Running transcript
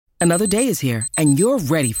Another day is here, and you're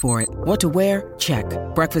ready for it. What to wear? Check.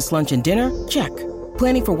 Breakfast, lunch, and dinner? Check.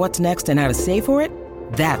 Planning for what's next and how to save for it?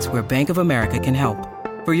 That's where Bank of America can help.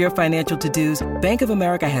 For your financial to-dos, Bank of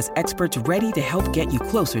America has experts ready to help get you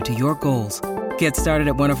closer to your goals. Get started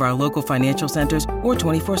at one of our local financial centers or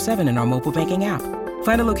 24/7 in our mobile banking app.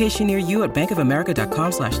 Find a location near you at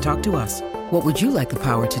bankofamerica.com/talktous. What would you like the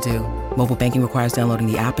power to do? Mobile banking requires downloading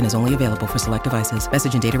the app and is only available for select devices.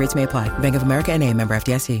 Message and data rates may apply. Bank of America NA, member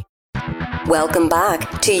FDIC. Welcome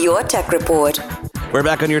back to Your Tech Report. We're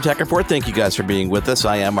back on Your Tech Report. Thank you guys for being with us.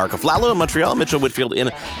 I am Marco Flalo in Montreal, Mitchell Whitfield in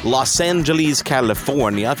Los Angeles,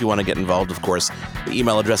 California. If you want to get involved, of course, the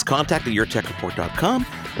email address contact@yourtechreport.com.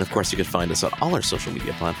 And of course, you can find us on all our social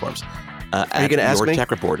media platforms. Are you going to ask me? Your Tech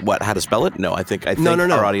Report. What? How to spell it? No, I think No.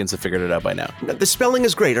 our audience have figured it out by now. The spelling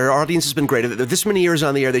is great. Our audience has been great. This many years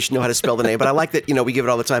on the air, they should know how to spell the name. But I like that, we give it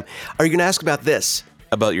all the time. Are you going to ask about this?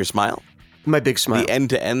 About your smile? My big smile. The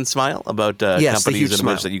end-to-end smile about Yes, companies in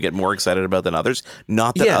which that you get more excited about than others.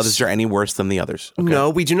 Not that others are any worse than the others. Okay? No,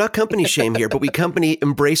 we do not company shame here, but we company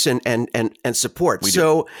embrace and support.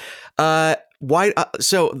 So why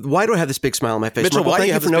do I have this big smile on my face? Mitchell, Marco, why do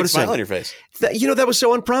you have for this big noticing. smile on your face? That was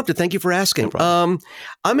so unprompted. Thank you for asking. No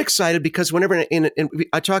I'm excited because whenever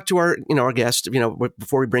I talk to our guest,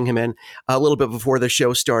 before we bring him in, a little bit before the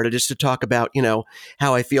show started, just to talk about,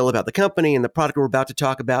 how I feel about the company and the product we're about to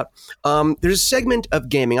talk about. There's a segment of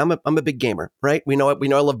gaming. I'm a big gamer, right? We know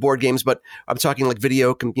I love board games, but I'm talking like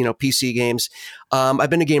video, PC games.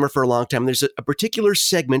 I've been a gamer for a long time. There's a particular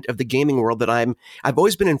segment of the gaming world that I've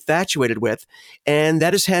always been infatuated with, and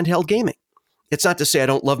that is handheld gaming. It's not to say I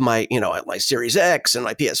don't love my Series X and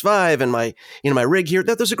my PS5 and my rig here.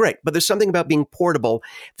 Those are great, but there's something about being portable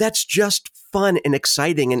that's just fun and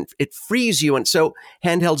exciting, and it frees you. And so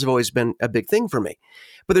handhelds have always been a big thing for me.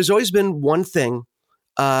 But there's always been one thing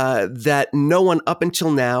that no one up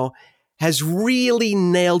until now has really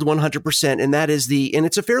nailed 100%, and that is and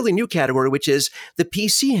it's a fairly new category, which is the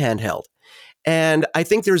PC handheld. And I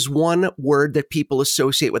think there's one word that people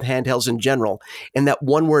associate with handhelds in general. And that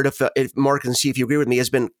one word, if Mark, and see if you agree with me,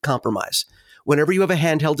 has been compromise. Whenever you have a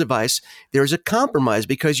handheld device, there's a compromise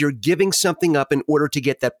because you're giving something up in order to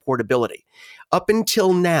get that portability. Up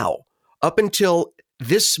until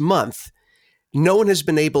this month, no one has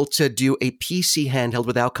been able to do a PC handheld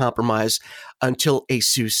without compromise until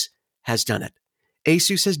Asus has done it.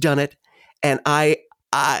 Asus has done it. And I'm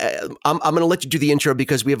going to let you do the intro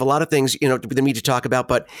because we have a lot of things, that we need to talk about.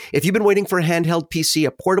 But if you've been waiting for a handheld PC,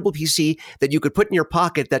 a portable PC that you could put in your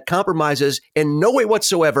pocket that compromises in no way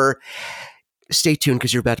whatsoever, stay tuned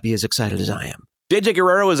because you're about to be as excited as I am. JJ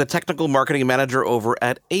Guerrero is a technical marketing manager over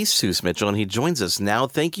at Asus, Mitchell, and he joins us now.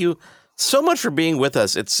 Thank you so much for being with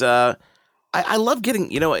us. It's I love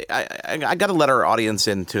getting, I got to let our audience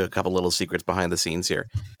into a couple little secrets behind the scenes here.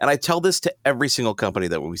 And I tell this to every single company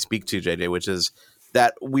that we speak to, JJ, which is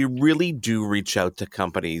that we really do reach out to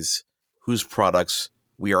companies whose products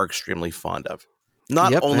we are extremely fond of.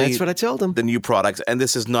 Not only that's what I tell them. The new products, and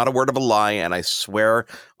this is not a word of a lie, and I swear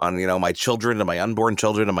on my children and my unborn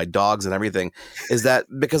children and my dogs and everything, is that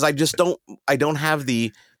because I don't have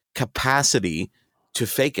the capacity to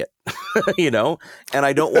fake it, and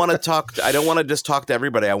I don't want to just talk to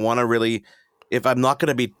everybody. I want to really, if I'm not going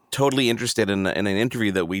to be totally interested in an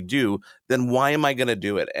interview that we do, then why am I going to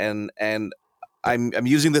do it? And I'm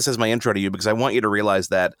using this as my intro to you because I want you to realize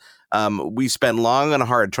that we spent long and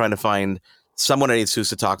hard trying to find someone at Asus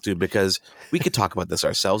to talk to because we could talk about this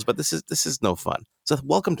ourselves, but this is no fun. So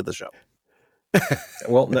welcome to the show.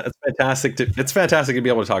 Well, it's fantastic. It's fantastic to be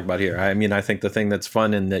able to talk about here. I mean, I think the thing that's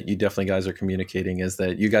fun and that you definitely guys are communicating is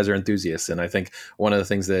that you guys are enthusiasts. And I think one of the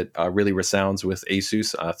things that really resounds with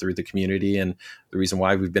Asus through the community and the reason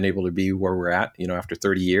why we've been able to be where we're at, after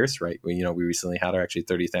 30 years, right? We recently had our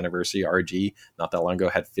 30th anniversary. ROG, not that long ago,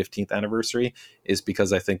 had 15th anniversary, is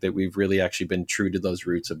because I think that we've really actually been true to those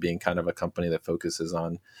roots of being kind of a company that focuses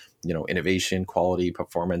on, innovation, quality,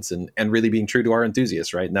 performance, and really being true to our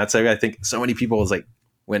enthusiasts, right? And that's I think so many people was like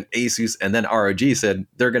when Asus and then ROG said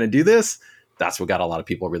they're going to do this, that's what got a lot of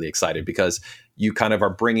people really excited because you kind of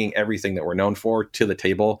are bringing everything that we're known for to the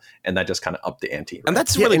table, and that just kind of upped the ante. Right? And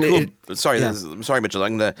that's really cool. Sorry, Mitchell.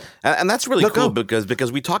 And that's really cool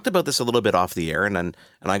because we talked about this a little bit off the air, and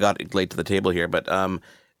I got late to the table here, but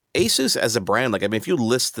Asus as a brand, if you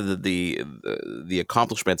list the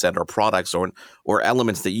accomplishments and our products or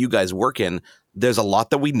elements that you guys work in, there's a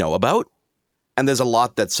lot that we know about. And there's a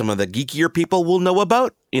lot that some of the geekier people will know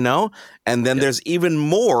about, and then there's even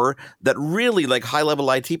more that really high-level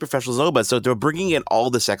IT professionals know about. So they're bringing in all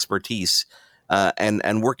this expertise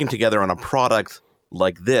and working together on a product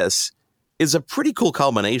like this is a pretty cool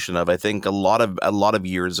culmination of, I think, a lot of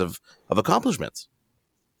years of accomplishments.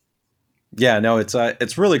 Yeah, no,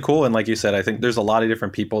 it's really cool. And like you said, I think there's a lot of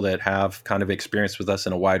different people that have kind of experience with us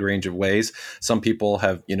in a wide range of ways. Some people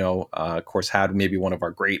have, of course, had maybe one of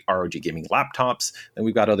our great ROG gaming laptops. Then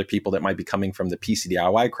we've got other people that might be coming from the PC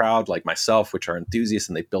DIY crowd, like myself, which are enthusiasts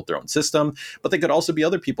and they've built their own system. But they could also be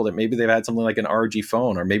other people that maybe they've had something like an ROG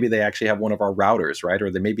phone, or maybe they actually have one of our routers, right? Or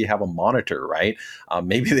they maybe have a monitor, right?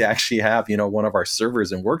 Maybe they actually have, one of our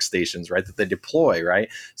servers and workstations, right, that they deploy, right?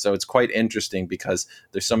 So it's quite interesting because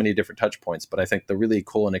there's so many different touch points. But I think the really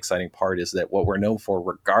cool and exciting part is that what we're known for,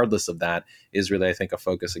 regardless of that, is really, I think, a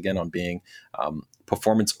focus again on being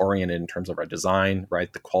performance oriented in terms of our design,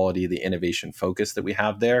 right? The quality, the innovation focus that we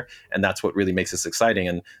have there. And that's what really makes us exciting.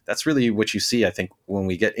 And that's really what you see, I think, when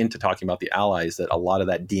we get into talking about the allies, that a lot of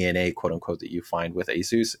that DNA, quote unquote, that you find with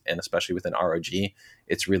Asus and especially within ROG,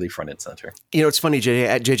 it's really front and center. It's funny,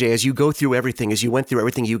 JJ, as you go through everything, as you went through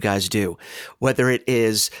everything you guys do, whether it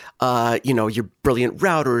is, your brilliant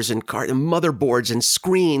routers and motherboards and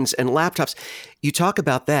screens and laptops, you talk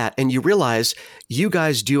about that and you realize you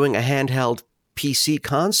guys doing a handheld PC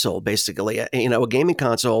console, basically, a gaming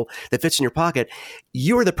console that fits in your pocket,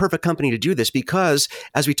 you're the perfect company to do this because,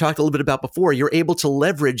 as we talked a little bit about before, you're able to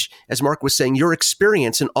leverage, as Mark was saying, your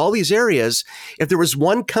experience in all these areas. If there was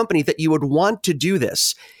one company that you would want to do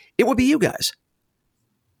this, it would be you guys.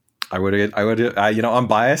 I would, I'm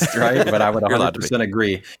biased, right? But I would 100%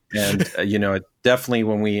 agree. And, definitely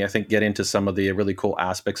when we, I think, get into some of the really cool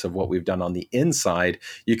aspects of what we've done on the inside,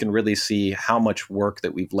 you can really see how much work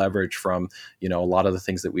that we've leveraged from, a lot of the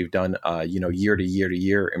things that we've done, year to year to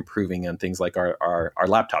year, improving on things like our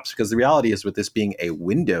laptops. Because the reality is, with this being a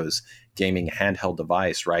Windows gaming handheld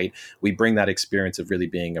device, right, we bring that experience of really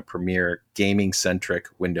being a premier gaming centric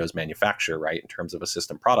Windows manufacturer, right, in terms of a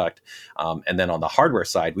system product. And then on the hardware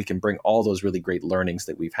side, we can bring all those really great learnings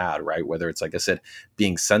that we've had, right, whether it's, like I said,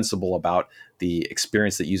 being sensible about the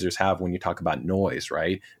experience that users have when you talk about noise,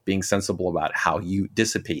 right? Being sensible about how you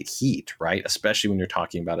dissipate heat, right? Especially when you're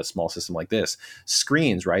talking about a small system like this.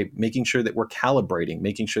 Screens, right? Making sure that we're calibrating,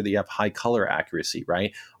 making sure that you have high color accuracy,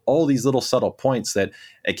 right? All these little subtle points that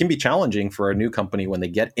it can be challenging for a new company when they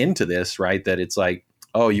get into this, right? That it's like,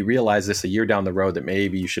 oh, you realize this a year down the road that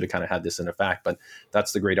maybe you should have kind of had this in effect. But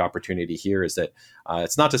that's the great opportunity here, is that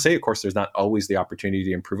it's not to say, of course, there's not always the opportunity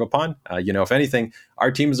to improve upon. If anything,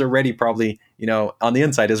 our teams are ready probably, on the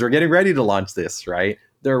inside as we're getting ready to launch this, right?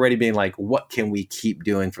 They're already being like, what can we keep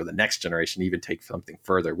doing for the next generation, even take something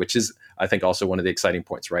further, which is, I think, also one of the exciting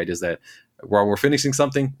points, right? Is that while we're finishing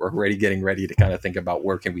something, we're already getting ready to kind of think about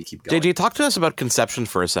where can we keep going. JJ, talk to us about conception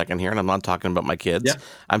for a second here, and I'm not talking about my kids. Yeah.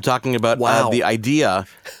 I'm talking about the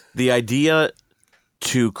idea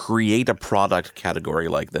to create a product category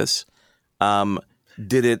like this.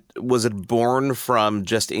 Was it born from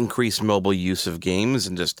just increased mobile use of games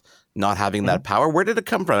and just not having that power? Where did it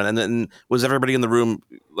come from? And then was everybody in the room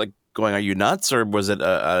like going, "Are you nuts?" Or was it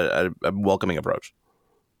a welcoming approach?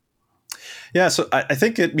 Yeah, so I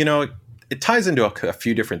think it ties into a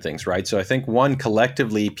few different things, right? So I think one,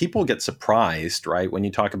 collectively, people get surprised, right, when you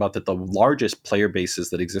talk about that the largest player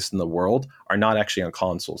bases that exist in the world are not actually on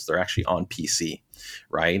consoles; they're actually on PC,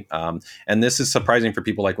 right? And this is surprising for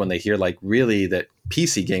people, like when they hear like really that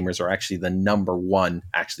PC gamers are actually the number one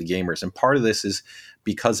actually gamers, and part of this is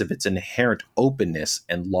because of its inherent openness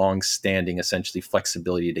and long-standing, essentially,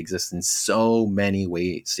 flexibility. It exists in so many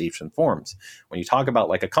ways, shapes, and forms. When you talk about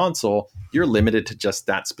like a console, you're limited to just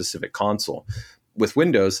that specific console. With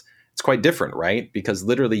Windows, it's quite different, right? Because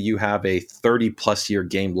literally you have a 30-plus year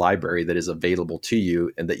game library that is available to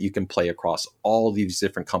you and that you can play across all these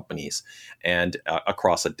different companies and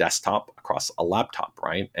across a desktop, across a laptop,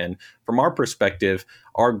 right? And from our perspective,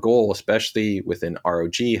 our goal, especially within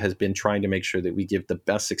ROG, has been trying to make sure that we give the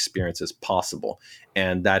best experiences possible.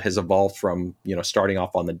 And that has evolved from, starting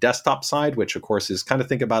off on the desktop side, which of course is kind of,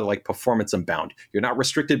 think about it like performance unbound. You're not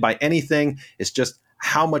restricted by anything. It's just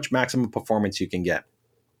how much maximum performance you can get.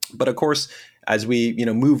 But of course, as we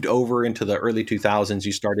moved over into the early 2000s,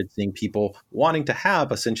 you started seeing people wanting to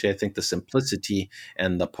have essentially, I think, the simplicity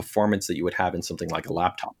and the performance that you would have in something like a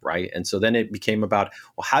laptop, right? And so then it became about,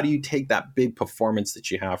 well, how do you take that big performance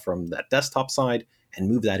that you have from that desktop side and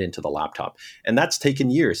move that into the laptop? And that's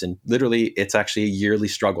taken years. And literally, it's actually a yearly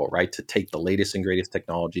struggle, right, to take the latest and greatest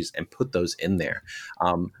technologies and put those in there.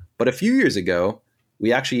 But a few years ago,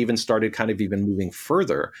 we actually even started kind of even moving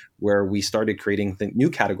further, where we started creating new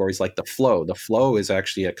categories like the Flow. The Flow is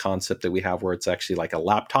actually a concept that we have where it's actually like a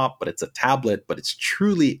laptop, but it's a tablet, but it's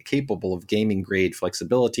truly capable of gaming grade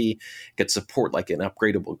flexibility. It can support like an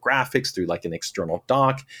upgradable graphics through like an external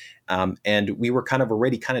dock. And we were kind of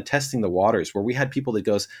already kind of testing the waters where we had people that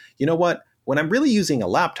goes, you know what, when I'm really using a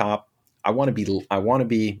laptop, I want to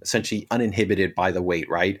be essentially uninhibited by the weight,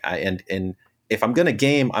 right? And if I'm going to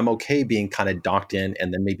game, I'm okay being kind of docked in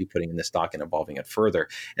and then maybe putting in this dock and evolving it further.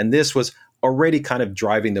 And this was already kind of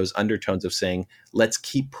driving those undertones of saying, let's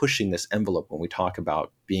keep pushing this envelope when we talk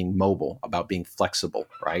about being mobile, about being flexible,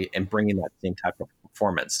 right? And bringing that same type of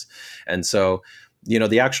performance. And so, you know,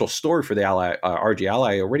 the actual story for the ROG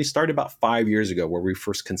Ally already started about 5 years ago, where we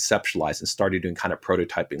first conceptualized and started doing kind of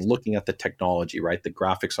prototyping, looking at the technology, right? The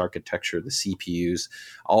graphics architecture, the CPUs,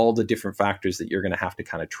 all the different factors that you're going to have to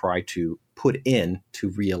kind of try to put in to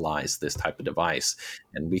realize this type of device.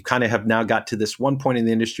 And we kind of have now got to this one point in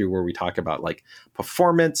the industry where we talk about like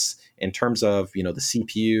performance in terms of, you know, the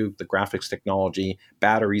CPU, the graphics technology,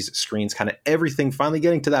 batteries, screens, kind of everything finally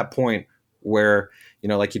getting to that point where, you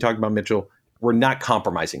know, like you talked about, Mitchell, we're not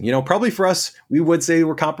compromising. You know, probably for us, we would say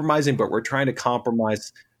we're compromising, but we're trying to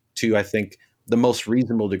compromise to, I think, the most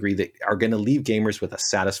reasonable degree that are going to leave gamers with a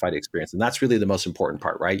satisfied experience. And that's really the most important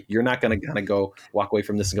part, right? You're not going to kind of go walk away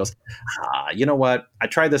from this and goes, you know what? I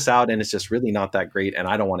tried this out and it's just really not that great and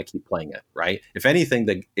I don't want to keep playing it, right? If anything,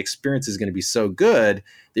 the experience is going to be so good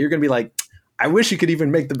that you're going to be like, I wish you could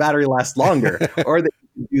even make the battery last longer, or that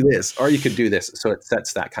you could do this, or you could do this. So it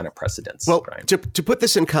sets that kind of precedence. Well, right? to put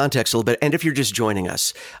this in context a little bit, and if you're just joining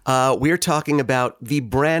us, we're talking about the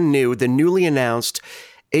newly announced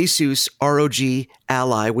Asus ROG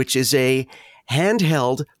Ally, which is a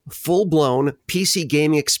handheld, full-blown PC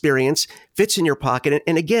gaming experience, fits in your pocket.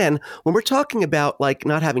 And again, when we're talking about like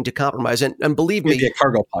not having to compromise, and believe me, maybe a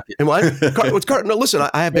cargo pocket. And what? No, listen,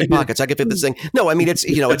 I have big pockets. I can fit this thing. No, I mean, it's,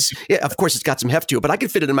 you know, it's, yeah, of course it's got some heft to it, but I could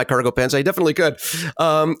fit it in my cargo pants. I definitely could.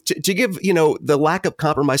 To give, you know, the lack of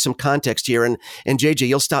compromise some context here, and JJ,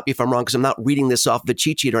 you'll stop me if I'm wrong because I'm not reading this off the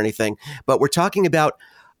cheat sheet or anything, but we're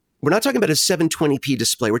not talking about a 720p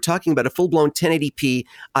display. We're talking about a full-blown 1080p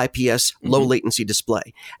IPS low latency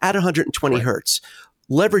display at 120 hertz,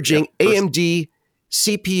 leveraging AMD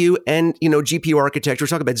CPU and, you know, GPU architecture. We're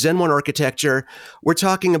talking about Zen 1 architecture. We're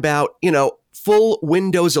talking about, you know, full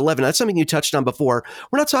Windows 11. That's something you touched on before.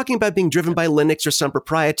 We're not talking about being driven by Linux or some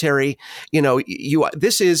proprietary, you know,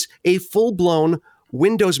 this is a full-blown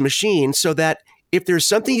Windows machine, so that if there's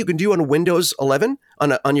something you can do on Windows 11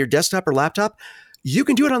 on your desktop or laptop, you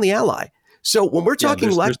can do it on the Ally. So when we're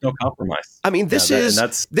talking, there's no compromise. I mean, this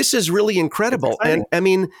is really incredible, and I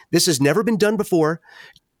mean, this has never been done before.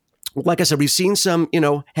 Like I said, we've seen some, you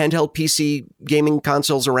know, handheld PC gaming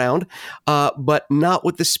consoles around, but not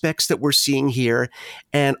with the specs that we're seeing here.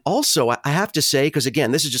 And also, I have to say, because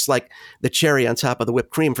again, this is just like the cherry on top of the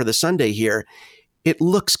whipped cream for the sundae here. It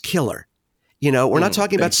looks killer. You know, we're not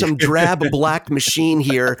talking about some drab black machine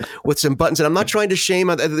here with some buttons. And I'm not trying to shame.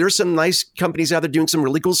 There's some nice companies out there doing some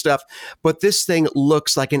really cool stuff. But this thing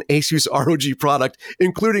looks like an Asus ROG product,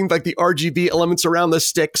 including like the RGB elements around the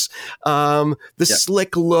sticks,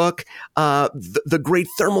 slick look, the great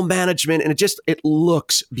thermal management. And it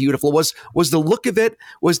looks beautiful. Was the look of it,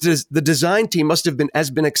 the design team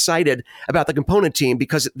has been excited about the component team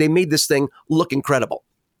because they made this thing look incredible.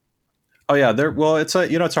 Oh yeah, it's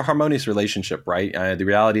a harmonious relationship, right? The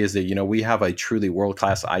reality is that, you know, we have a truly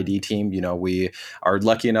world-class ID team. You know, we are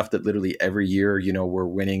lucky enough that literally every year, you know, we're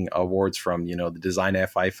winning awards from, you know, the Design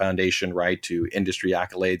FI Foundation, right, to industry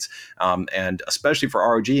accolades, and especially for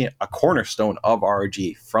ROG, a cornerstone of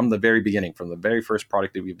ROG from the very beginning, from the very first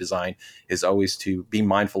product that we've designed, is always to be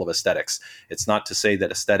mindful of aesthetics. It's not to say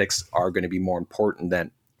that aesthetics are going to be more important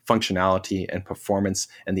than functionality and performance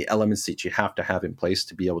and the elements that you have to have in place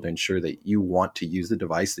to be able to ensure that you want to use the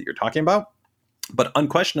device that you're talking about. But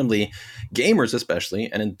unquestionably, gamers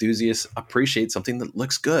especially and enthusiasts appreciate something that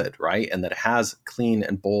looks good, right? And that has clean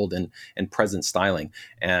and bold and present styling.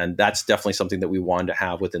 And that's definitely something that we wanted to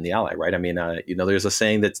have within the Ally, right? I mean, you know, there's a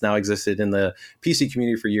saying that's now existed in the PC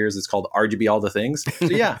community for years. It's called RGB all the things. So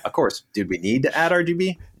yeah, of course. Did we need to add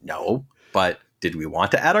RGB? No. But did we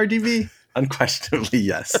want to add RGB? Unquestionably,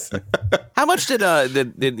 yes. How much did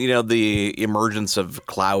you know, the emergence of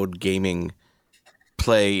cloud gaming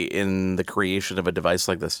play in the creation of a device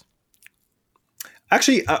like this?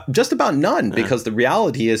 Actually, just about none, because the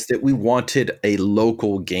reality is that we wanted a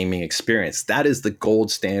local gaming experience. That is the gold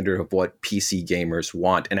standard of what PC gamers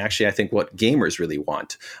want. And actually, I think what gamers really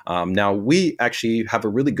want. Now, we actually have a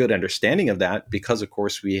really good understanding of that because, of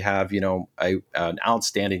course, we have, an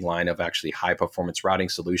outstanding line of actually high performance routing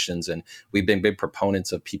solutions. And we've been big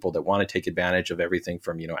proponents of people that want to take advantage of everything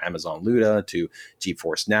from, Amazon Luda to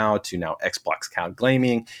GeForce Now to now Xbox Cloud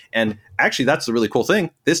Gaming. And actually, that's the really cool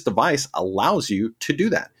thing. This device allows you to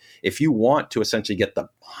do that. If you want to essentially get the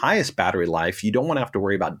highest battery life, you don't want to have to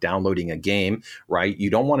worry about downloading a game, right?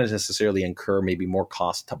 You don't want to necessarily incur maybe more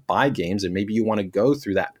cost to buy games, and maybe you want to go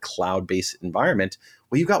through that cloud-based environment.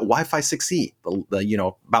 Well, you got Wi-Fi 6E,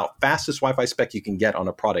 the about fastest Wi-Fi spec you can get on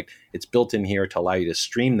a product. It's built in here to allow you to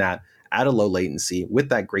stream that at a low latency with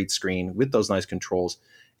that great screen, with those nice controls,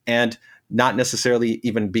 and not necessarily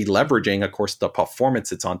even be leveraging, of course, the performance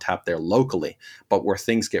that's on tap there locally. But where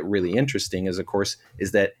things get really interesting is, of course,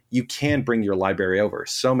 is that you can bring your library over.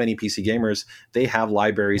 So many PC gamers, they have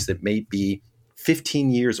libraries that may be 15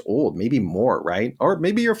 years old, maybe more, right? Or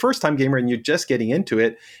maybe you're a first-time gamer and you're just getting into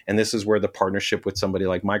it. And this is where the partnership with somebody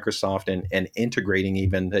like Microsoft and integrating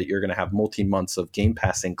even that you're going to have multi-months of Game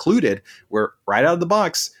Pass included, where right out of the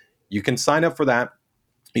box, you can sign up for that.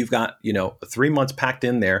 You've got, 3 months packed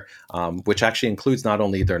in there, which actually includes not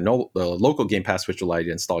only the local Game Pass, which will allow you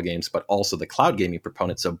to install games, but also the cloud gaming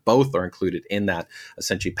component. So both are included in that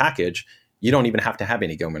essentially package. You don't even have to have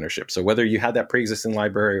any Go ownership. So whether you had that pre-existing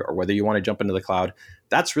library or whether you want to jump into the cloud,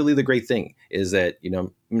 that's really the great thing is that,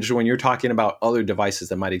 when you're talking about other devices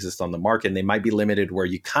that might exist on the market, and they might be limited where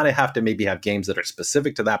you kind of have to maybe have games that are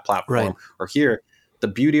specific to that platform, right? Or here, the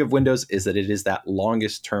beauty of Windows is that it is that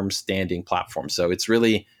longest term standing platform. So it's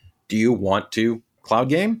really, do you want to cloud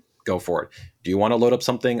game? Go for it. Do you want to load up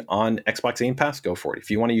something on Xbox Game Pass? Go for it. If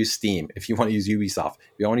you want to use Steam, if you want to use Ubisoft,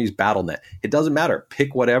 if you want to use Battle.net, it doesn't matter.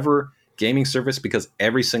 Pick whatever gaming service because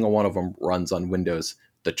every single one of them runs on Windows.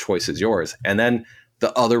 The choice is yours. And then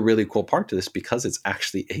the other really cool part to this, because it's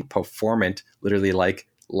actually a performant, literally like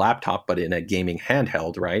laptop, but in a gaming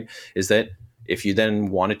handheld, right, is that if you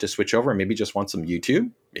then wanted to switch over and maybe just want some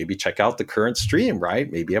YouTube, maybe check out the current stream, right?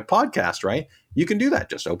 Maybe a podcast, right? You can do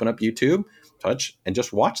that. Just open up YouTube, touch, and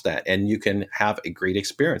just watch that. And you can have a great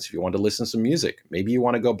experience. If you want to listen to some music, maybe you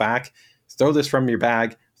want to go back, throw this from your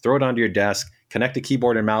bag, throw it onto your desk, connect a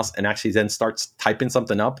keyboard and mouse, and actually then start typing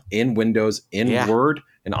something up in Windows, in Word,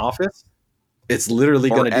 in Office. It's literally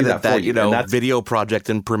going to do that for you. That video project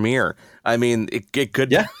in Premiere. I mean, it could.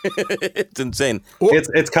 Yeah, it's insane.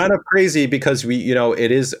 It's kind of crazy because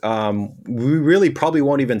it is. We really probably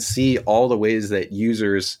won't even see all the ways that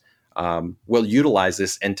users will utilize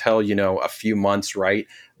this until a few months, right?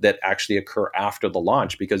 That actually occur after the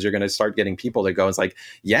launch, because you're going to start getting people that go, it's like,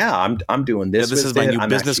 I'm doing this. Yeah, this is my new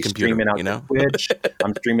business computer. Streaming out to Twitch.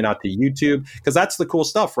 I'm streaming out to YouTube, because that's the cool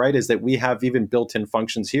stuff, right? Is that we have even built-in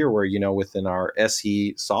functions here where within our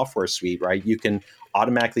SE software suite, right, you can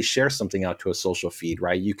automatically share something out to a social feed,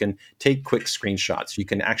 right? You can take quick screenshots. You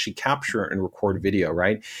can actually capture and record video,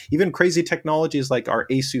 right? Even crazy technologies like our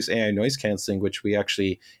Asus AI noise canceling, which we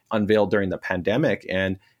actually unveiled during the pandemic,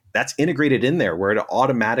 and that's integrated in there where it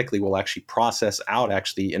automatically will actually process out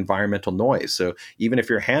actually environmental noise. So even if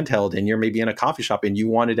you're handheld and you're maybe in a coffee shop and you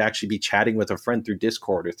wanted to actually be chatting with a friend through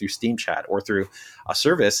Discord or through Steam Chat or through a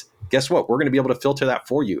service, guess what? We're going to be able to filter that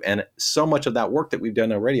for you. And so much of that work that we've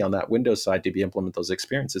done already on that Windows side to be implement those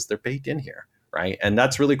experiences, they're baked in here. Right. And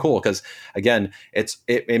that's really cool because, again,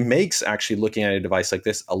 it makes actually looking at a device like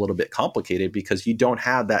this a little bit complicated because you don't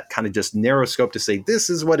have that kind of just narrow scope to say this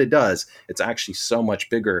is what it does. It's actually so much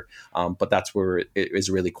bigger. But that's where it is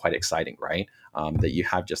really quite exciting. Right. That you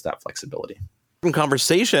have just that flexibility.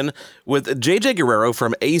 Conversation with JJ Guerrero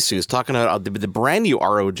from Asus talking about the brand new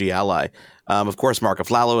ROG Ally. Of course, Mark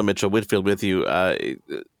Aflalo and Mitchell Whitfield with you.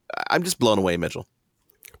 I'm just blown away, Mitchell.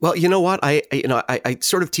 Well, you know what? I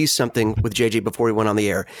sort of teased something with JJ before we went on the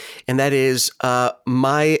air, and that is it's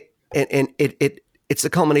the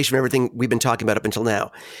culmination of everything we've been talking about up until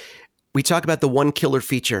now. We talk about the one killer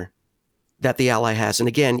feature that the Ally has, and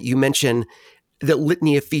again, you mentioned the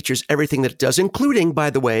litany of features, everything that it does, including, by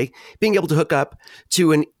the way, being able to hook up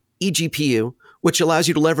to an eGPU, which allows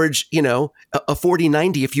you to leverage, a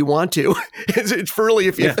 4090 if you want to. It's really,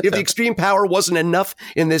 if the extreme power wasn't enough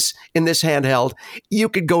in this handheld, you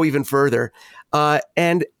could go even further.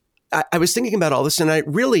 And I was thinking about all this, and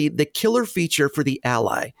the killer feature for the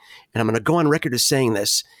Ally, and I'm going to go on record as saying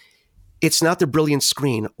this, it's not the brilliant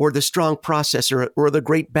screen or the strong processor or the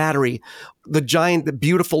great battery, the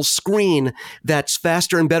beautiful screen that's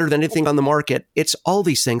faster and better than anything on the market. It's all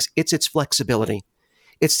these things. It's its flexibility.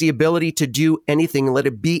 It's the ability to do anything and let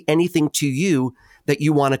it be anything to you that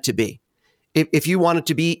you want it to be. If you want it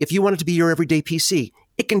to be your everyday PC,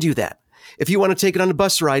 it can do that. If you want to take it on a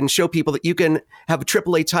bus ride and show people that you can have a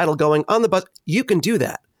AAA title going on the bus, you can do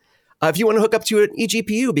that. If you want to hook up to an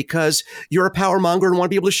eGPU because you're a power monger and want to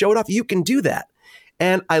be able to show it off, you can do that.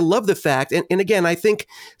 And I love the fact, and again, I think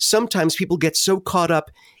sometimes people get so caught up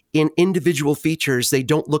in individual features, they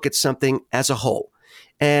don't look at something as a whole.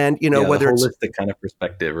 And, whether the it's holistic kind of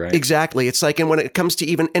perspective, right? Exactly. It's like, and when it comes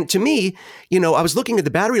to and to me, I was looking at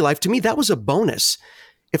the battery life. To me, that was a bonus.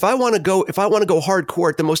 If I want to go hardcore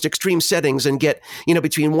at the most extreme settings and get,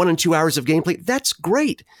 between 1 and 2 hours of gameplay, that's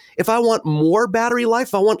great. If I want more battery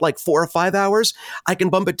life, I want like 4 or 5 hours, I can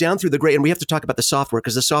bump it down through the great. And we have to talk about the software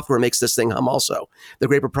because the software makes this thing hum also. The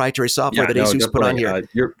great proprietary software that Asus put on here.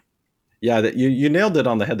 You nailed it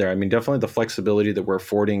on the head there. I mean, definitely the flexibility that we're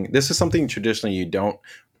affording. This is something traditionally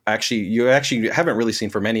you actually haven't really seen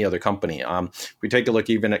from any other company. If we take a look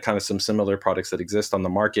even at kind of some similar products that exist on the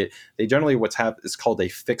market, they generally is called a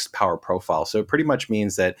fixed power profile. So it pretty much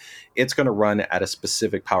means that it's going to run at a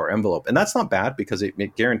specific power envelope. And that's not bad because it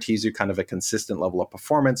guarantees you kind of a consistent level of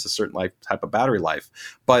performance, a certain type of battery life.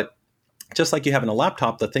 But just like you have in a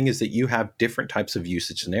laptop, the thing is that you have different types of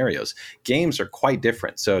usage scenarios. Games are quite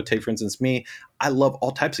different. So take, for instance, me, I love all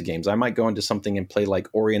types of games. I might go into something and play like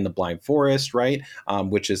Ori and the Blind Forest, right?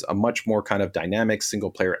 Which is a much more kind of dynamic single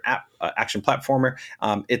player action platformer.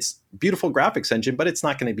 It's beautiful graphics engine, but it's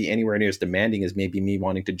not going to be anywhere near as demanding as maybe me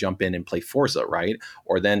wanting to jump in and play Forza, right?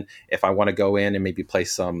 Or then if I want to go in and maybe play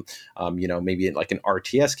some, maybe like an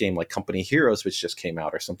RTS game like Company Heroes, which just came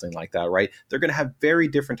out or something like that, right? They're going to have very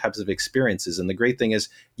different types of experiences. And the great thing is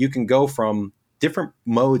you can go from different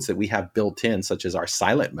modes that we have built in, such as our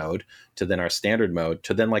silent mode, to then our standard mode,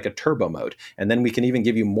 to then like a turbo mode. And then we can even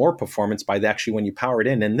give you more performance by actually when you power it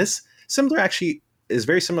in. And this is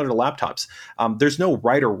very similar to laptops. There's no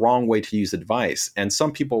right or wrong way to use the device. And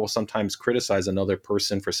some people will sometimes criticize another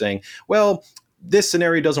person for saying, well, this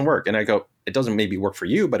scenario doesn't work. And I go, it doesn't maybe work for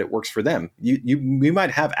you, but it works for them. We might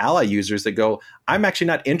have ally users that go, I'm actually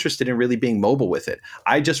not interested in really being mobile with it.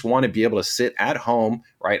 I just want to be able to sit at home,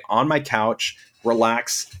 right, on my couch,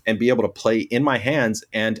 relax, and be able to play in my hands.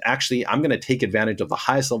 And actually, I'm going to take advantage of the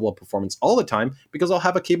highest level of performance all the time because I'll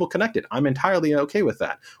have a cable connected. I'm entirely okay with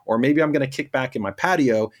that. Or maybe I'm going to kick back in my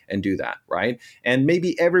patio and do that, right? And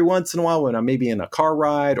maybe every once in a while when I'm maybe in a car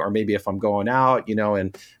ride, or maybe if I'm going out,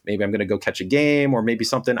 and maybe I'm going to go catch a game or maybe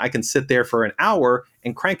something, I can sit there for an hour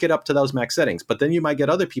and crank it up to those max settings. But then you might get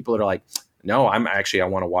other people that are like, no, I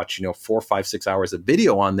want to watch, 4, 5, 6 hours of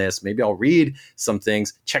video on this. Maybe I'll read some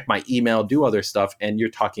things, check my email, do other stuff. And you're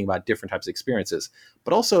talking about different types of experiences.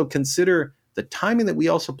 But also consider the timing that we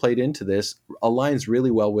also played into this aligns really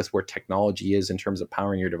well with where technology is in terms of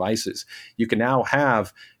powering your devices. You can now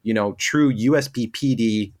have, true USB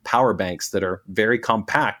PD power banks that are very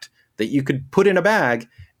compact that you could put in a bag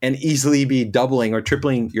and easily be doubling or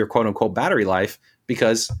tripling your quote unquote battery life.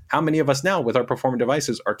 Because how many of us now with our performant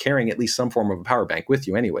devices are carrying at least some form of a power bank with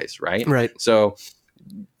you anyways, right? Right. So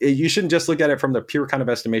you shouldn't just look at it from the pure kind of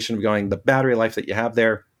estimation of going, the battery life that you have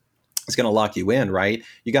there is going to lock you in, right?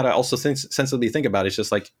 You got to also sensibly think about it. It's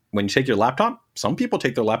just like when you take your laptop, some people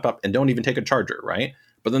take their laptop and don't even take a charger, right?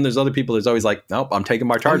 But then there's other people that's always like, nope, I'm taking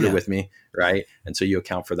my charger with me, right? And so you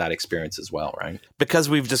account for that experience as well, right? Because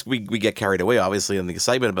we get carried away, obviously, in the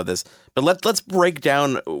excitement about this. But let's break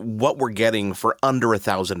down what we're getting for under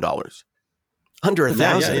 $1,000. Under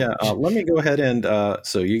 1,000. Yeah. Let me go ahead and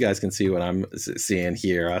so you guys can see what I'm seeing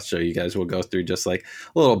here. I'll show you guys. We'll go through just like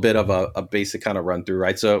a little bit of a basic kind of run through,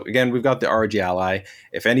 right? So again, we've got the ROG Ally.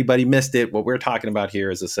 If anybody missed it, what we're talking about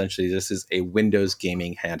here is essentially this is a Windows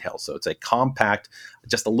gaming handheld. So it's a compact,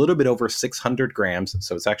 just a little bit over 600 grams.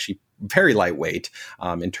 So it's actually very lightweight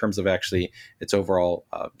in terms of actually its overall,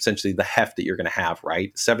 essentially the heft that you're going to have,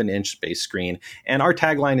 right? 7-inch space screen. And our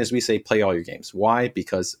tagline is we say play all your games. Why?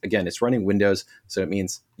 Because again, it's running Windows. So it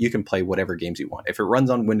means you can play whatever games you want. If it runs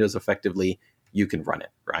on Windows effectively, you can run it,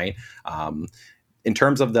 right? In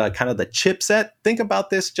terms of the kind of the chipset, think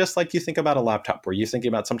about this just like you think about a laptop, where you're thinking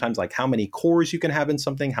about sometimes like how many cores you can have in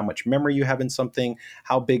something, how much memory you have in something,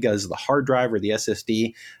 how big is the hard drive or the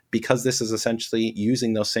SSD. Because this is essentially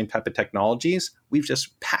using those same type of technologies, we've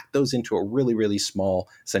just packed those into a really, really small,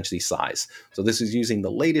 essentially size. So this is using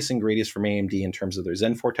the latest and greatest from AMD in terms of their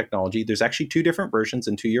Zen 4 technology. There's actually two different versions.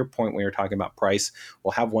 And to your point, when you're talking about price,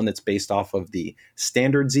 we'll have one that's based off of the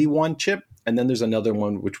standard Z1 chip. And then there's another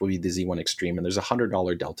one, which will be the Z1 Extreme. And there's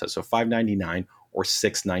 $100 delta. So $599 or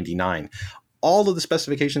 $699. all of the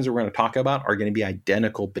specifications we're going to talk about are going to be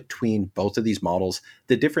identical between both of these models.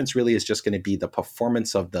 The difference really is just going to be the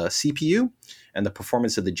performance of the CPU and the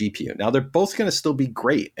performance of the GPU. Now, they're both going to still be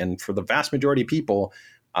great. And for the vast majority of people,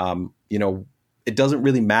 it doesn't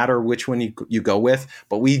really matter which one you go with,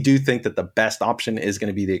 but we do think that the best option is going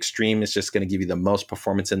to be the Extreme. It's just going to give you the most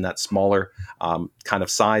performance in that smaller kind of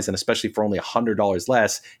size, and especially for only $100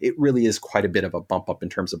 less, it really is quite a bit of a bump up in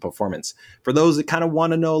terms of performance. For those that kind of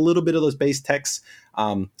want to know a little bit of those base techs,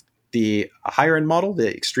 the higher end model,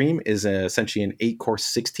 the Extreme, is essentially an 8-core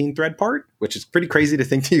 16-thread part, which is pretty crazy to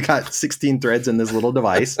think you got 16 threads in this little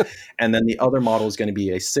device. And then the other model is going to be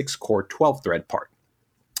a 6-core 12-thread part.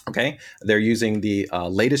 Okay, they're using the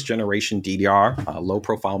latest generation DDR, low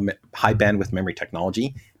profile, high bandwidth memory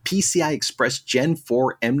technology, PCI Express Gen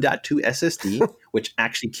 4 M.2 SSD, which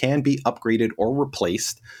actually can be upgraded or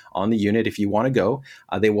replaced on the unit if you want to go.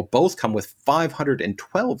 They will both come with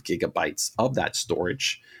 512 gigabytes of that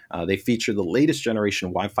storage. They feature the latest generation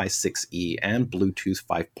Wi-Fi 6E and Bluetooth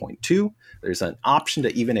 5.2. There's an option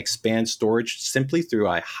to even expand storage simply through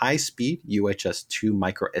a high-speed UHS 2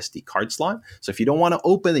 micro SD card slot. So if you don't want to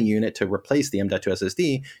open the unit to replace the M.2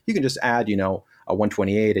 SSD, you can just add, a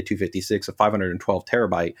 128, a 256, a 512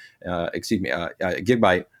 terabyte,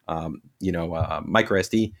 gigabyte, micro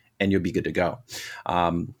SD, and you'll be good to go.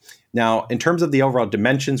 Now, in terms of the overall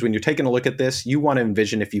dimensions, when you're taking a look at this, you want to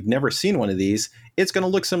envision, if you've never seen one of these, it's going to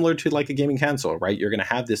look similar to like a gaming console, right? You're going to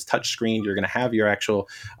have this touch screen. You're going to have your actual,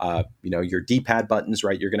 your D-pad buttons,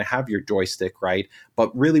 right? You're going to have your joystick, right?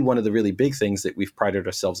 But really, one of the really big things that we've prided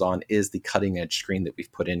ourselves on is the cutting edge screen that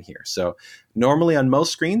we've put in here. So normally on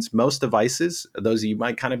most screens, most devices, those of you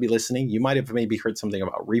might kind of be listening, you might have maybe heard something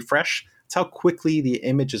about refresh. It's how quickly the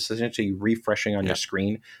image is essentially refreshing on your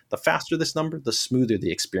screen. The faster this number, the smoother the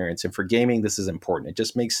experience. And for gaming, this is important. It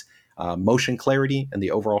just makes motion clarity and the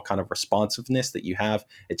overall kind of responsiveness that you have,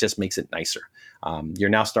 it just makes it nicer. You're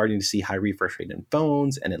now starting to see high refresh rate in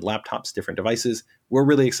phones and in laptops, different devices. We're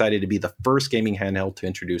really excited to be the first gaming handheld to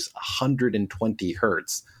introduce 120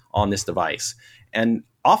 hertz on this device. And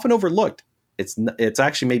often overlooked, it's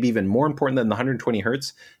actually maybe even more important than the 120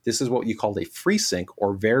 hertz. This is what you call a FreeSync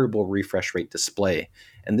or variable refresh rate display.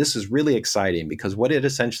 And this is really exciting because what it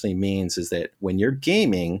essentially means is that when you're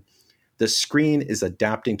gaming, the screen is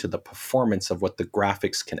adapting to the performance of what the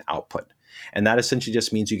graphics can output. And that essentially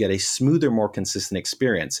just means you get a smoother, more consistent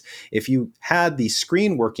experience. If you had the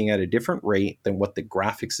screen working at a different rate than what the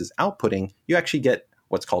graphics is outputting, you actually get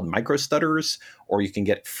what's called micro stutters, or you can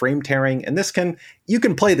get frame tearing. And you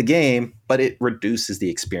can play the game, but it reduces the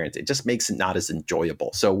experience. It just makes it not as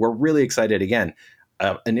enjoyable. So we're really excited, again,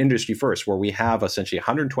 an industry first where we have essentially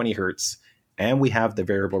 120 hertz and we have the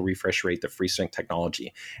variable refresh rate, the FreeSync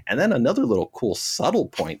technology. And then another little cool subtle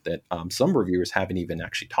point that some reviewers haven't even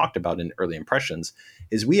actually talked about in early impressions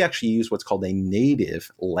is we actually use what's called a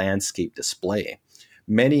native landscape display.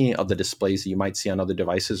 Many of the displays that you might see on other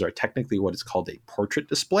devices are technically what is called a portrait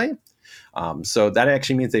display. So that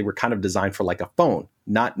actually means they were kind of designed for like a phone,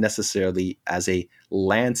 not necessarily as a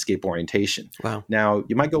landscape orientation. Wow. Now,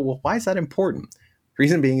 you might go, well, why is that important?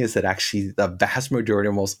 Reason being is that actually the vast majority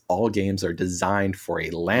of almost all games are designed for a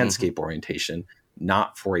landscape orientation,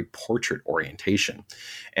 not for a portrait orientation.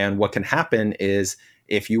 And what can happen is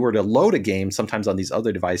if you were to load a game, sometimes on these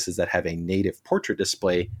other devices that have a native portrait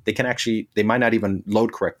display, they might not even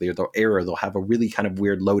load correctly, or they'll error. They'll have a really kind of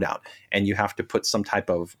weird loadout. And you have to put some type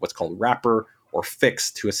of what's called wrapper or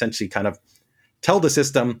fix to essentially kind of tell the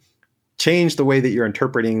system, change the way that you're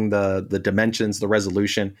interpreting the dimensions, the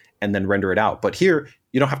resolution, and then render it out. But here,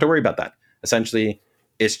 you don't have to worry about that. Essentially,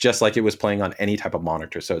 it's just like it was playing on any type of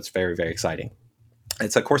monitor. So it's very, very exciting.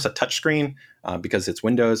 It's, of course, a touchscreen because it's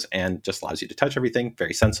Windows and just allows you to touch everything.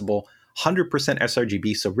 Very sensible. 100%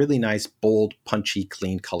 sRGB, so really nice, bold, punchy,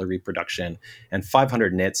 clean color reproduction. And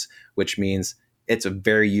 500 nits, which means it's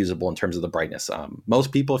very usable in terms of the brightness.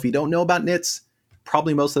 Most people, if you don't know about nits,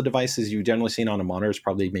 probably most of the devices you've generally seen on a monitor is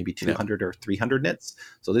probably maybe 200 or 300 nits.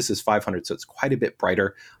 So this is 500, so it's quite a bit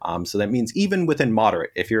brighter. So that means even within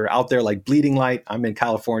moderate, if you're out there like bleeding light, I'm in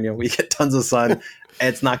California, we get tons of sun.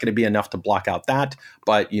 It's not going to be enough to block out that,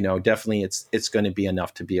 but definitely it's going to be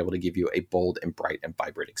enough to be able to give you a bold and bright and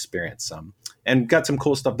vibrant experience. And got some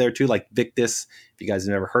cool stuff there too, like Victus. If you guys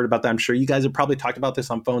have never heard about that, I'm sure you guys have probably talked about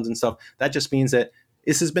this on phones and stuff. That just means that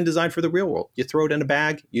this has been designed for the real world. You throw it in a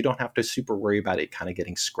bag, you don't have to super worry about it kind of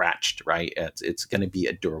getting scratched, right? It's going to be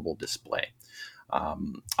a durable display.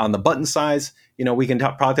 On the button size, we can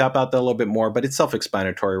probably talk about that a little bit more, but it's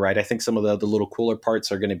self-explanatory, right? I think some of the little cooler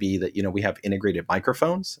parts are going to be that, we have integrated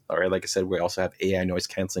microphones. All right. Like I said, we also have AI noise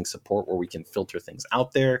canceling support where we can filter things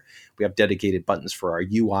out there. We have dedicated buttons for our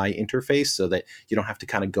UI interface so that you don't have to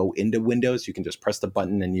kind of go into Windows. You can just press the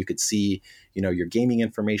button and you could see, your gaming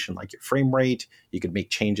information, like your frame rate. You could make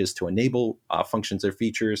changes to enable functions or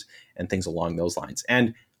features and things along those lines.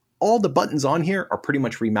 And all the buttons on here are pretty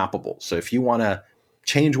much remappable. So if you want to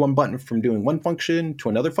change one button from doing one function to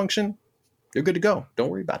another function, you're good to go. Don't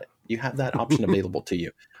worry about it. You have that option available to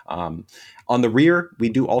you. On the rear, we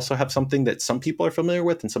do also have something that some people are familiar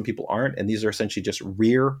with and some people aren't. And these are essentially just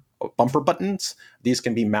rear bumper buttons. These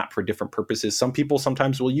can be mapped for different purposes. Some people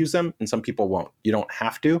sometimes will use them and some people won't. You don't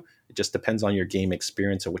have to. It just depends on your game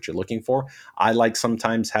experience and what you're looking for. I like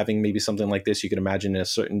sometimes having maybe something like this. You can imagine in a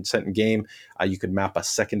certain game, you could map a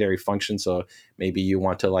secondary function. So maybe you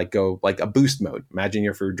want to go like a boost mode. Imagine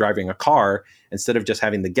if you're driving a car, instead of just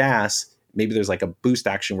having the gas, maybe there's like a boost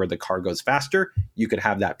action where the car goes faster. You could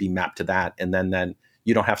have that be mapped to that. And then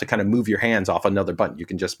you don't have to kind of move your hands off another button. You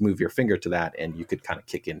can just move your finger to that and you could kind of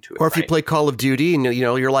kick into it. Or if you play Call of Duty and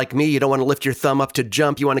you're like me, you don't want to lift your thumb up to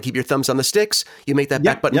jump. You want to keep your thumbs on the sticks. You make that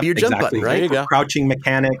back button be your jump button, right? There you go. Crouching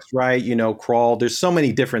mechanics, right? Crawl. There's so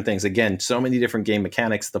many different things. Again, so many different game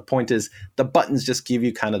mechanics. The point is the buttons just give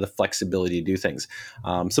you kind of the flexibility to do things.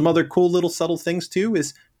 Some other cool little subtle things too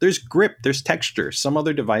is there's grip, there's texture. Some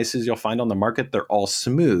other devices you'll find on the market, they're all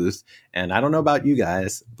smooth. And I don't know about you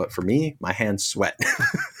guys, but for me, my hands sweat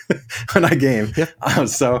when I game. Yep.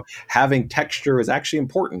 So having texture is actually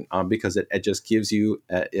important because it just gives you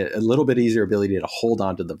a little bit easier ability to hold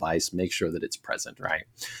on to the device, make sure that it's present, right?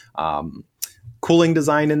 Cooling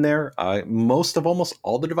design in there. Almost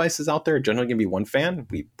all the devices out there are generally going to be one fan.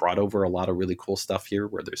 We brought over a lot of really cool stuff here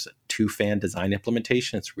where there's a 2-fan design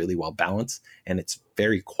implementation. It's really well balanced and it's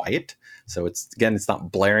very quiet. So it's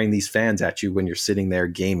not blaring these fans at you when you're sitting there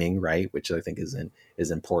gaming, right? Which I think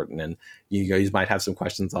is important. And you guys might have some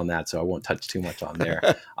questions on that, so I won't touch too much on there.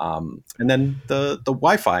 And then the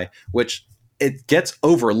Wi-Fi, which it gets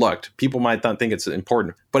overlooked. People might not think it's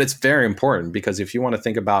important, but it's very important because if you want to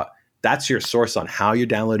think about that's your source on how you're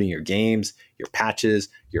downloading your games, your patches,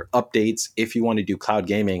 your updates. If you want to do cloud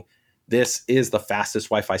gaming, this is the fastest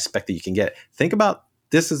Wi-Fi spec that you can get. Think about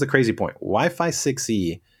this is the crazy point. Wi-Fi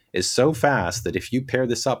 6E is so fast that if you pair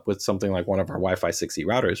this up with something like one of our Wi-Fi 6E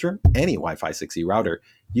routers or any Wi-Fi 6E router,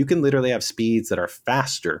 you can literally have speeds that are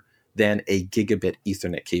faster than a gigabit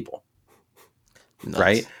Ethernet cable. Nice.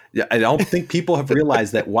 Right? I don't think people have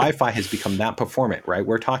realized that Wi-Fi has become that performant, right?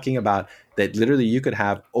 We're talking about that literally you could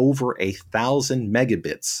have over 1,000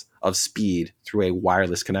 megabits of speed through a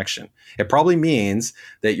wireless connection. It probably means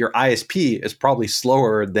that your ISP is probably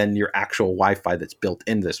slower than your actual Wi-Fi that's built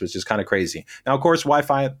into this, which is kind of crazy. Now, of course,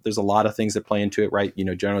 Wi-Fi, there's a lot of things that play into it, right?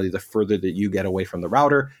 Generally the further that you get away from the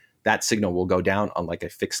router, that signal will go down, unlike a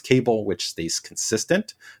fixed cable, which stays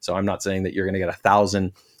consistent. So I'm not saying that you're going to get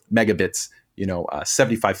 1,000 megabits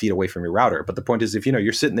 75 feet away from your router. But the point is, if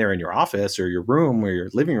you're sitting there in your office or your room or your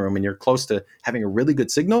living room and you're close to having a really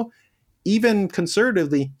good signal, even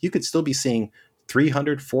conservatively, you could still be seeing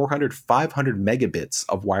 300, 400, 500 megabits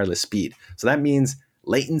of wireless speed. So that means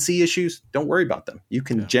latency issues, don't worry about them. You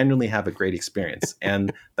can genuinely have a great experience.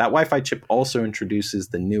 And that Wi-Fi chip also introduces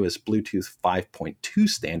the newest Bluetooth 5.2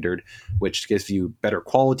 standard, which gives you better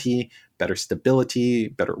quality, better stability,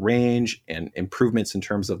 better range, and improvements in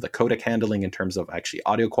terms of the codec handling, in terms of actually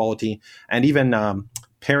audio quality, and even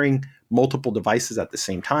pairing multiple devices at the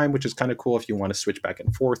same time, which is kind of cool if you want to switch back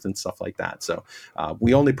and forth and stuff like that. So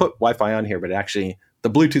we only put Wi-Fi on here, but actually the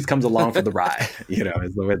Bluetooth comes along for the ride,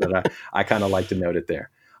 is the way that I kind of like to note it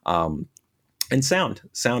there. And sound,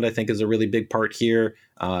 I think, is a really big part here.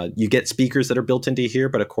 You get speakers that are built into here,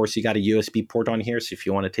 but of course you got a USB port on here. So if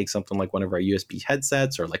you want to take something like one of our USB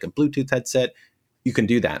headsets or like a Bluetooth headset, you can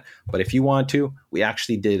do that. But if you want to, we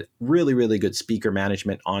actually did really, really good speaker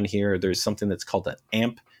management on here. There's something that's called an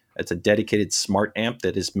amp. It's a dedicated smart amp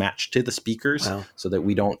that is matched to the speakers so that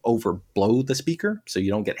we don't overblow the speaker. So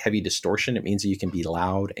you don't get heavy distortion. It means that you can be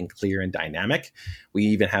loud and clear and dynamic. We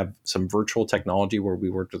even have some virtual technology where we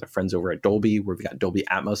worked with our friends over at Dolby, where we got Dolby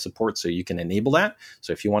Atmos support. So you can enable that.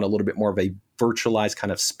 So if you want a little bit more of a virtualized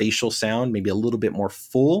kind of spatial sound, maybe a little bit more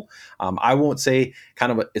full. I won't say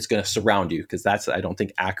it's going to surround you, because that's, I don't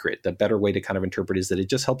think, accurate. The better way to kind of interpret is that it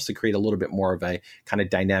just helps to create a little bit more of a kind of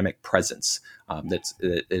dynamic presence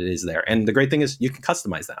it is there. And the great thing is you can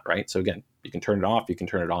customize that, right? So again, you can turn it off, you can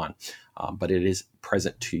turn it on, but it is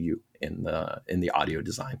present to you in the audio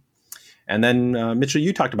design. And then, Mitchell,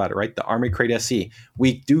 you talked about it, right? The Army Crate SE.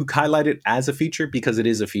 We do highlight it as a feature because it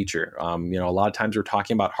is a feature. A lot of times we're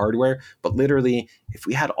talking about hardware, but literally, if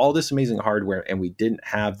we had all this amazing hardware and we didn't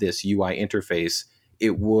have this UI interface,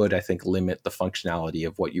 it would, I think, limit the functionality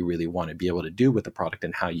of what you really want to be able to do with the product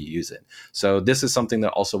and how you use it. So this is something that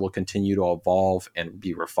also will continue to evolve and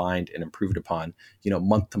be refined and improved upon,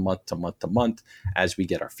 month to month to month to month, as we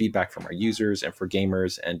get our feedback from our users and for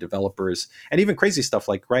gamers and developers, and even crazy stuff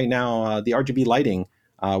like right now, the RGB lighting.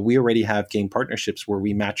 We already have game partnerships where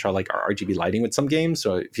we match our RGB lighting with some games.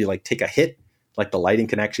 So if you take a hit, the lighting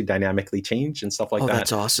can actually dynamically change and stuff like that.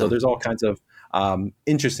 That's awesome. So there's all kinds of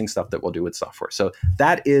interesting stuff that we'll do with software. So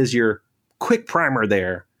that is your quick primer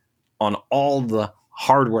there on all the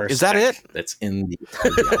hardware. Is that it? That's in the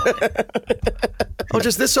Oh,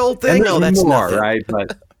 just this old thing? No, that's more, nothing. right?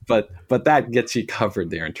 But that gets you covered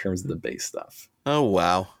there in terms of the base stuff. Oh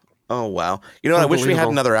wow. I wish we had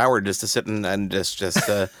another hour just to sit and just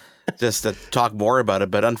to talk more about it,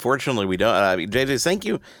 but unfortunately we don't. JJ, thank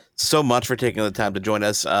you so much for taking the time to join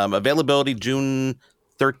us. Availability June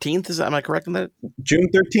 13th. Am I correct in that? June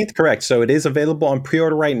 13th, correct. So it is available on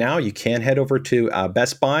pre-order right now. You can head over to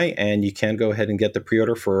Best Buy and you can go ahead and get the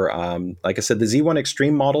pre-order for, like I said, the Z1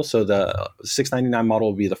 Extreme model. So the $699 model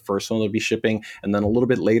will be the first one that'll be shipping. And then a little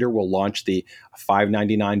bit later, we'll launch the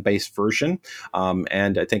 $599 base version.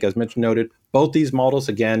 And I think, as Mitch noted, both these models,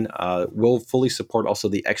 again, will fully support also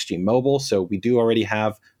the XG Mobile. So we do already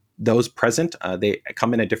have those present. They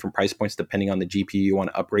come in at different price points depending on the GPU you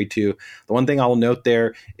want to upgrade to. The one thing I will note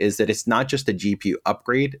there is that it's not just a GPU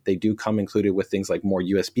upgrade. They do come included with things like more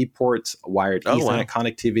USB ports, wired Ethernet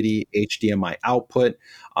connectivity, HDMI output,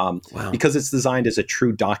 because it's designed as a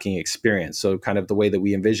true docking experience. So kind of the way that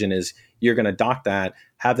we envision is you're going to dock that,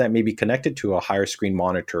 have that maybe connected to a higher screen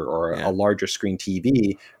monitor or a larger screen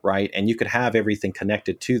TV, right? And you could have everything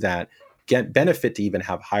connected to that. Get benefit to even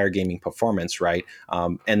have higher gaming performance, right?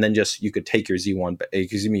 And then you could take your Z1,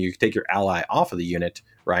 you could take your Ally off of the unit,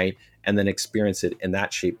 right? And then experience it in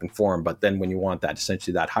that shape and form. But then when you want that,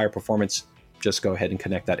 essentially that higher performance, just go ahead and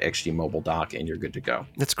connect that XG Mobile dock and you're good to go.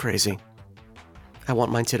 That's crazy. I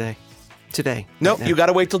want mine today. No, you got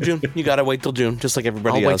to wait till June. Just like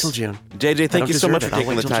everybody else. I'll wait till June. JJ, thank you so much for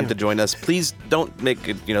taking the time to join us. Please don't make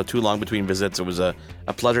it too long between visits. It was a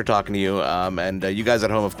pleasure talking to you. And you guys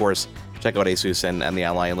at home, of course, check out Asus and the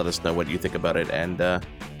Ally and let us know what you think about it. And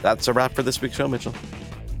that's a wrap for this week's show, Mitchell.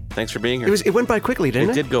 Thanks for being here. It went by quickly, didn't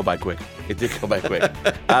it? It did go by quick. We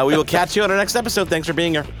will catch you on our next episode. Thanks for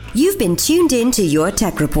being here. You've been tuned in to Your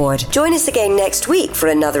Tech Report. Join us again next week for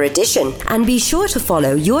another edition. And be sure to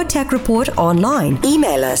follow Your Tech Report online.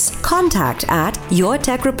 Email us,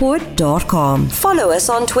 contact@yourtechreport.com. Follow us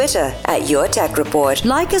on Twitter @YourTechReport.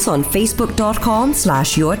 Like us on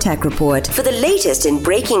Facebook.com/YourTechReport for the latest in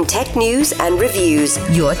breaking tech news and reviews.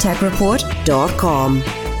 YourTechReport.com.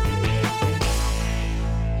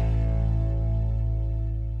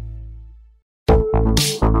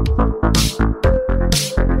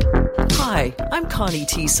 Hi, I'm Connie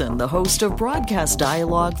Thiessen, the host of Broadcast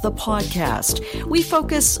Dialogue, the podcast. We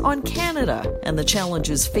focus on Canada and the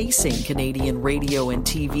challenges facing Canadian radio and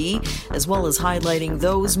TV, as well as highlighting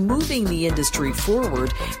those moving the industry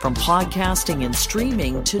forward from podcasting and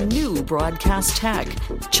streaming to new broadcast tech.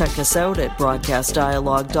 Check us out at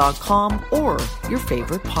broadcastdialogue.com or your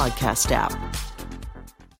favorite podcast app.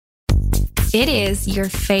 It is your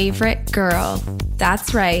favorite girl.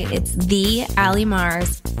 That's right, it's the Ali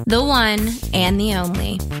Mars, the one and the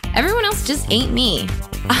only. Everyone else just ain't me.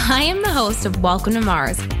 I am the host of Welcome to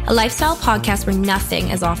Mars, a lifestyle podcast where nothing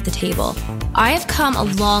is off the table. I have come a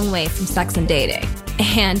long way from sex and dating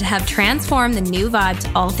and have transformed the new vibe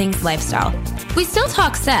to all things lifestyle. We still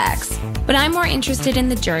talk sex, but I'm more interested in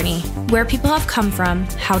the journey, where people have come from,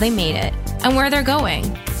 how they made it, and where they're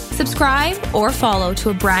going. Subscribe or follow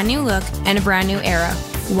to a brand new look and a brand new era.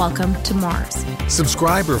 Welcome to Mars.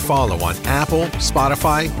 Subscribe or follow on Apple,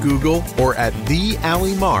 Spotify, Google, or at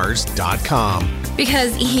thealimars.com.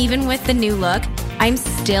 Because even with the new look, I'm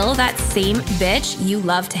still that same bitch you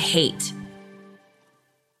love to hate.